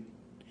street.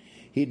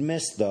 He'd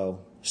missed, though,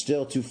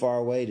 still too far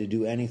away to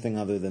do anything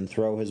other than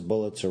throw his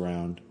bullets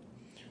around.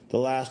 The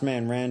last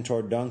man ran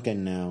toward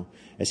Duncan now,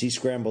 as he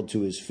scrambled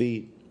to his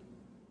feet.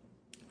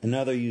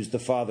 Another used the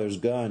father's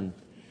gun,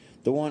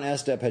 the one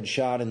Estep had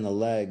shot in the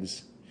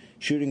legs,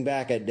 shooting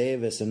back at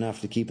Davis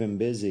enough to keep him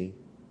busy.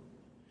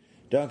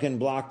 Duncan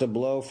blocked a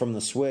blow from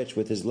the switch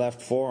with his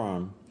left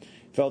forearm,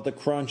 felt a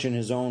crunch in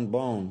his own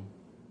bone.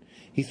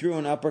 He threw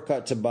an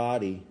uppercut to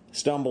body,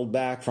 stumbled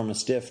back from a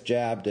stiff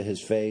jab to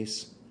his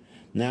face.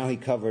 Now he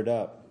covered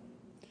up.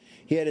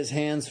 He had his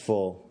hands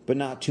full, but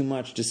not too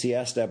much to see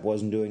Estep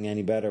wasn't doing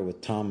any better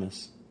with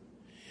Thomas.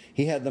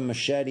 He had the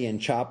machete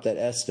and chopped at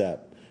Estep,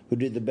 who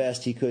did the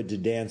best he could to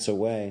dance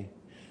away,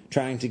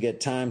 trying to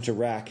get time to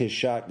rack his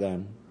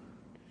shotgun.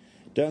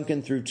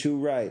 Duncan threw 2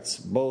 rights,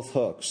 both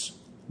hooks,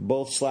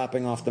 both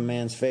slapping off the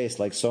man's face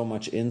like so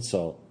much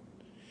insult.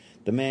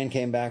 The man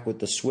came back with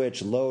the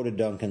switch low to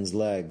Duncan's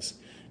legs,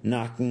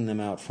 knocking them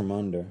out from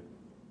under.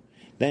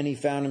 Then he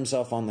found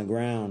himself on the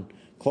ground,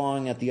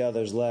 clawing at the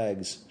other's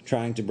legs,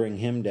 trying to bring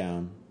him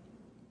down.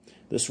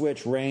 The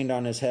switch rained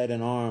on his head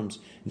and arms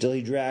until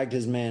he dragged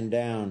his man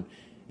down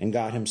and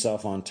got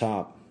himself on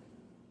top.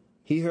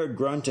 He heard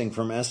grunting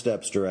from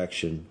Estep's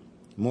direction,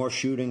 more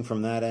shooting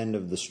from that end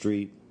of the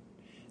street.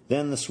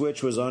 Then the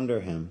switch was under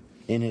him,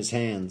 in his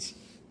hands.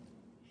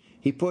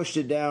 He pushed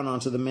it down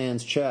onto the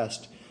man's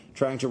chest,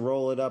 trying to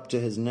roll it up to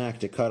his neck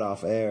to cut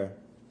off air.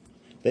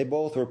 They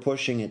both were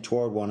pushing it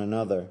toward one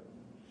another.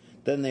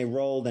 Then they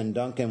rolled and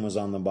Duncan was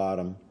on the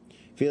bottom,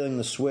 feeling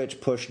the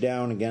switch push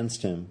down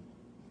against him.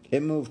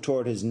 It moved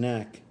toward his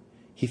neck.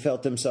 He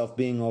felt himself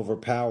being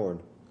overpowered.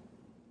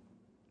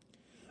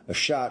 A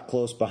shot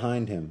close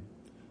behind him,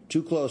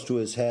 too close to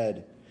his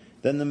head,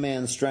 then the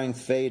man's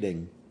strength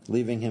fading,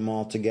 leaving him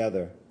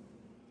altogether.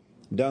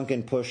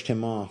 Duncan pushed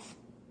him off.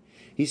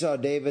 He saw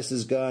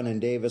Davis's gun and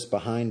Davis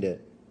behind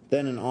it,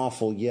 then an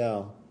awful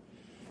yell.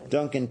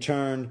 Duncan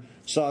turned,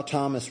 saw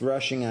Thomas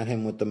rushing at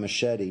him with the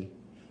machete,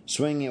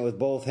 swinging it with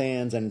both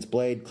hands and its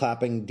blade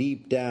clapping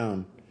deep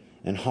down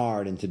and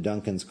hard into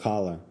Duncan's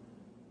collar.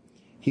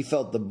 He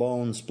felt the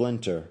bone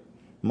splinter,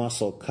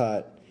 muscle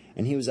cut,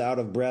 and he was out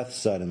of breath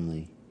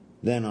suddenly,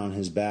 then on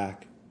his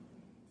back.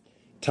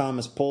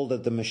 Thomas pulled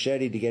at the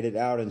machete to get it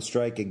out and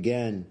strike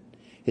again,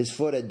 his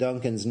foot at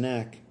Duncan's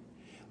neck.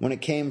 When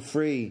it came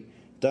free,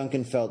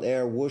 Duncan felt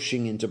air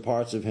whooshing into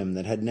parts of him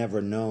that had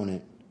never known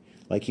it,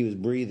 like he was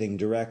breathing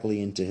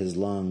directly into his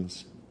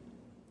lungs.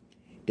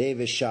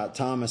 Davis shot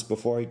Thomas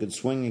before he could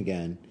swing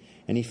again,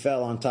 and he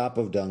fell on top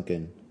of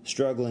Duncan,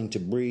 struggling to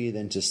breathe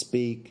and to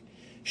speak,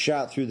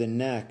 shot through the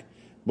neck,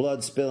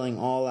 blood spilling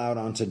all out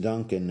onto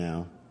Duncan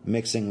now,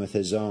 mixing with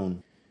his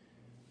own.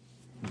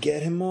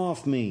 "Get him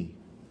off me,"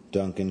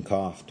 Duncan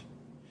coughed.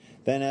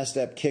 Then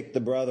Estep kicked the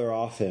brother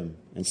off him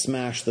and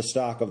smashed the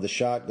stock of the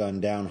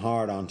shotgun down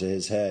hard onto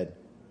his head.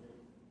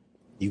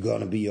 "You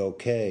gonna be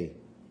okay?"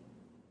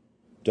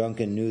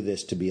 Duncan knew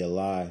this to be a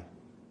lie.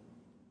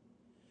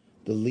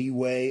 "The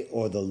leeway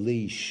or the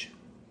leash,"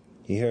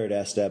 he heard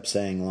Estep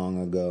saying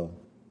long ago,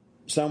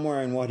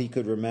 somewhere in what he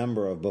could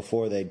remember of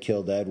before they'd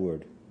killed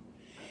Edward.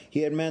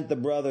 He had meant the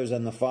brothers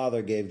and the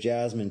father gave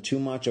Jasmine too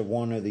much of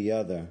one or the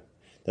other,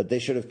 that they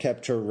should have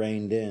kept her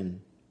reined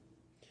in.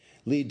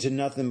 "Lead to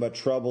nothing but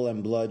trouble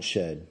and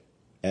bloodshed,"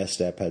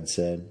 Estep had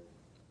said.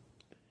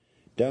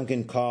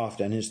 Duncan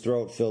coughed and his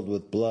throat filled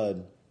with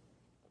blood.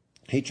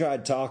 He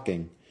tried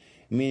talking,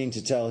 meaning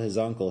to tell his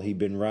uncle he'd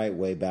been right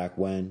way back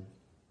when.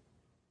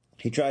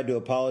 He tried to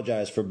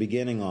apologize for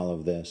beginning all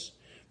of this,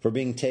 for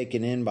being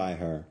taken in by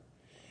her,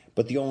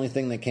 but the only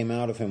thing that came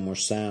out of him were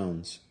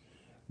sounds,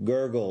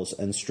 gurgles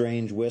and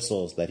strange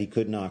whistles that he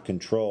could not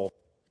control.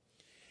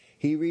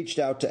 He reached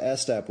out to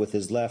Estep with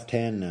his left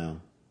hand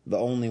now, the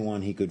only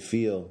one he could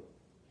feel,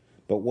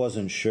 but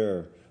wasn't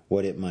sure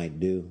what it might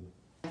do.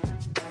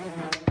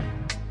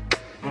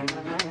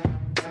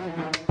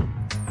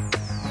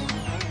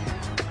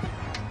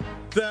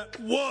 That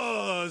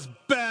was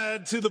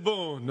bad to the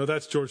bone. No,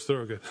 that's George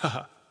Thorogood.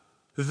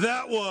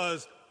 That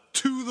was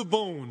To the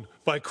Bone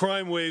by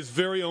Crime Wave's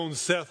very own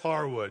Seth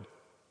Harwood.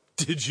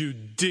 Did you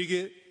dig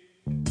it?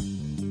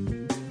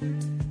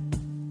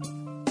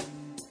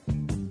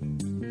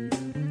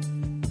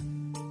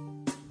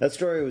 That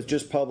story was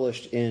just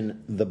published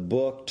in the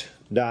Booked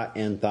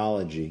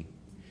Anthology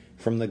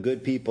from the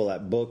good people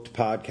at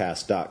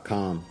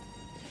bookedpodcast.com.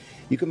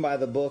 You can buy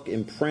the book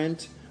in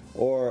print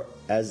or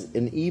as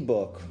an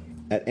ebook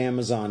at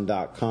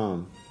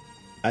amazon.com.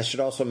 I should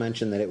also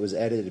mention that it was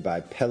edited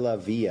by Pella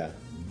Via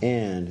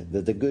and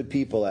that the good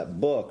people at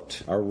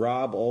Booked are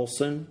Rob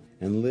Olson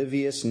and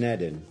Livius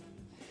Nedden.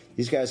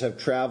 These guys have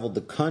traveled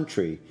the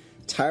country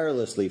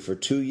tirelessly for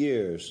 2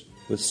 years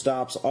with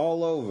stops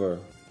all over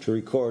to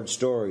record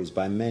stories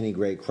by many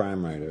great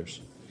crime writers.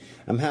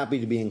 I'm happy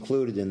to be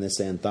included in this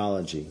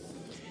anthology.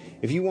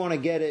 If you want to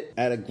get it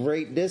at a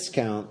great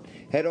discount,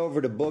 head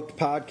over to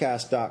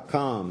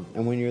bookedpodcast.com,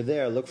 and when you're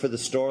there, look for the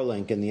store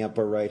link in the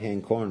upper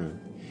right-hand corner.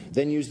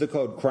 Then use the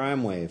code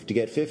CRIMEWAVE to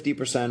get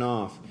 50%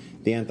 off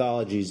the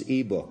anthology's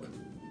ebook.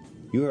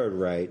 You heard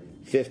right,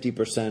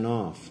 50%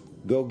 off.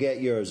 Go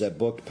get yours at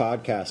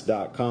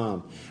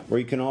bookedpodcast.com, where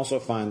you can also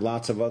find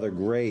lots of other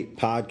great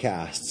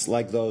podcasts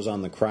like those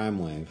on the Crime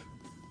Wave.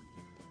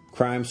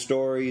 Crime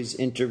stories,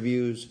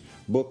 interviews,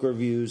 book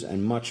reviews,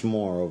 and much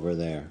more over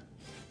there.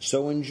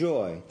 So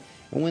enjoy,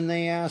 and when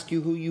they ask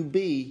you who you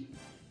be,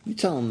 you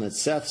tell them that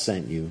Seth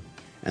sent you,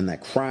 and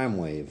that Crime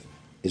Wave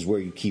is where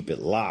you keep it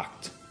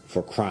locked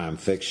for crime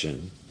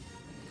fiction.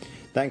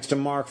 Thanks to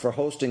Mark for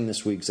hosting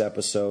this week's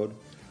episode.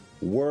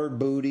 Word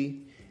booty,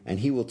 and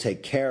he will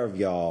take care of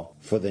y'all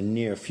for the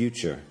near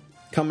future.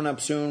 Coming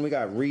up soon, we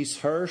got Reese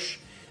Hirsch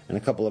and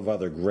a couple of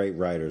other great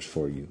writers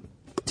for you.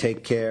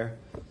 Take care,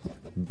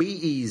 be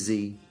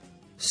easy,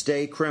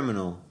 stay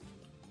criminal,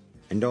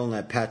 and don't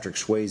let Patrick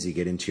Swayze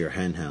get into your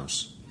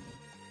henhouse.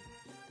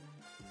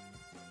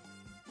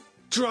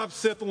 Drop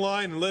Seth a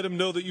line and let him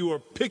know that you are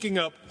picking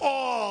up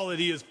all that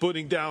he is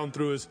putting down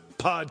through his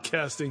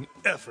podcasting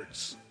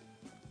efforts.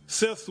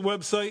 Seth's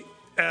website,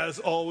 as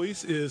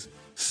always, is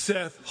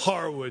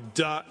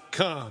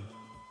SethHarwood.com.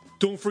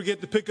 Don't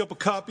forget to pick up a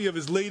copy of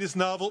his latest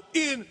novel,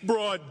 In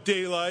Broad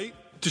Daylight,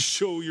 to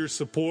show your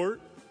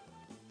support.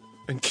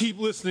 And keep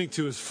listening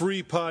to his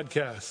free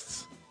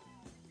podcasts.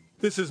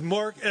 This is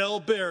Mark L.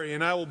 Berry,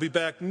 and I will be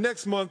back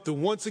next month to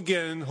once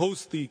again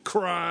host the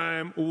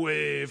Crime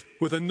Wave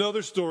with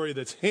another story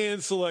that's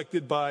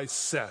hand-selected by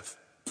Seth.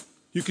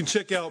 You can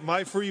check out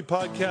my free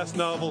podcast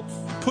novel,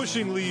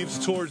 Pushing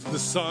Leaves Towards the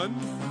Sun,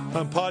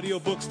 on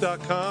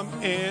Podiobooks.com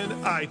and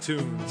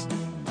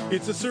iTunes.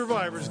 It's a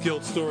survivor's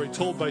guilt story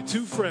told by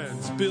two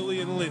friends,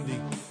 Billy and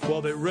Lindy,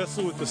 while they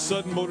wrestle with the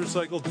sudden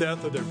motorcycle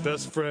death of their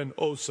best friend,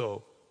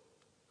 Oso.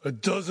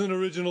 12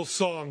 original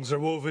songs are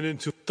woven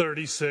into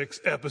 36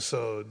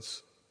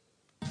 episodes.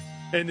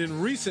 And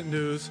in recent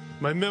news,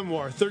 my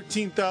memoir,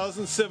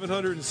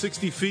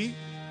 13,760 Feet,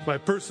 My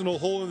Personal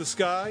Hole in the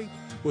Sky,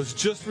 was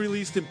just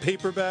released in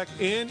paperback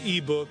and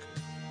ebook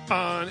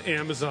on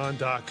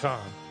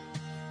Amazon.com.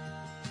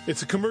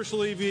 It's a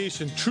commercial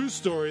aviation true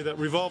story that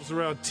revolves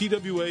around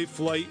TWA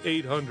Flight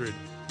 800,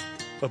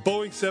 a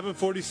Boeing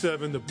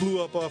 747 that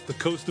blew up off the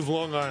coast of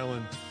Long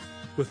Island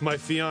with my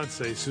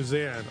fiancée,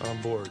 Suzanne,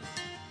 on board.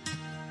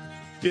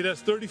 It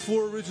has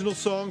 34 original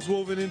songs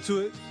woven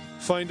into it.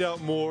 Find out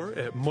more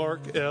at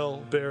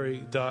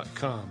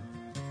marklberry.com.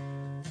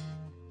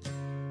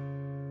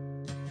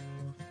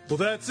 Well,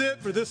 that's it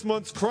for this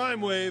month's Crime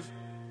Wave.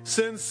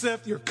 Send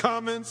Seth your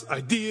comments,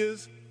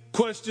 ideas,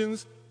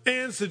 questions,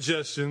 and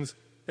suggestions.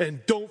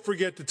 And don't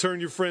forget to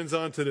turn your friends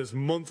on to this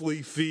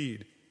monthly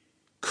feed.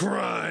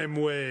 Crime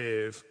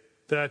Wave.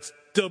 That's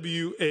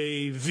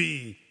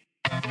WAV.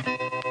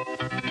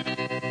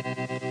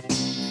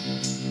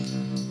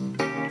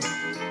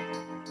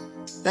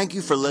 Thank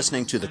you for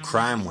listening to The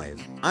Crime Wave.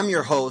 I'm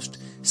your host,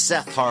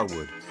 Seth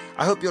Harwood.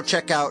 I hope you'll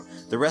check out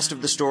the rest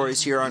of the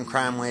stories here on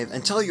Crime Wave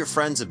and tell your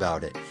friends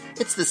about it.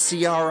 It's the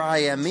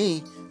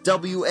CRIMEWAV.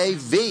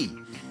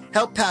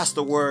 Help pass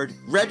the word.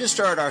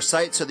 Register at our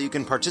site so that you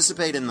can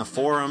participate in the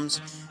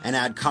forums and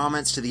add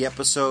comments to the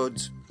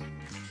episodes.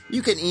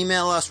 You can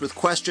email us with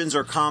questions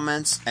or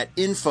comments at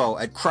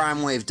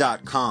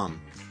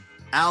info@crimewave.com.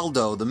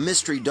 Aldo, the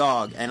mystery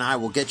dog, and I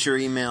will get your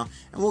email,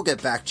 and we'll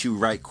get back to you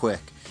right quick.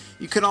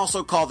 You can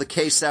also call the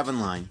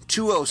K7 line,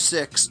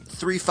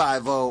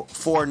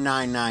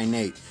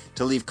 206-350-4998,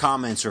 to leave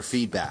comments or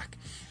feedback.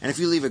 And if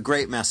you leave a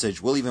great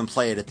message, we'll even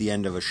play it at the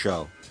end of a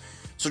show.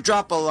 So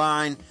drop a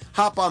line,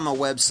 hop on the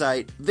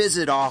website,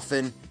 visit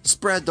often,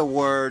 spread the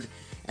word,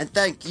 and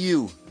thank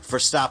you for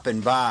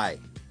stopping by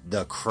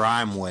The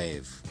Crime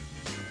Wave.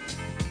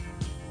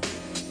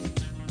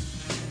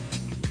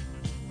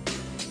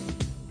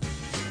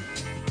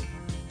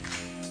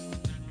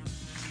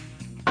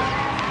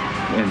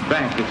 In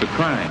fact, it's a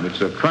crime.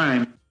 It's a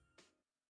crime.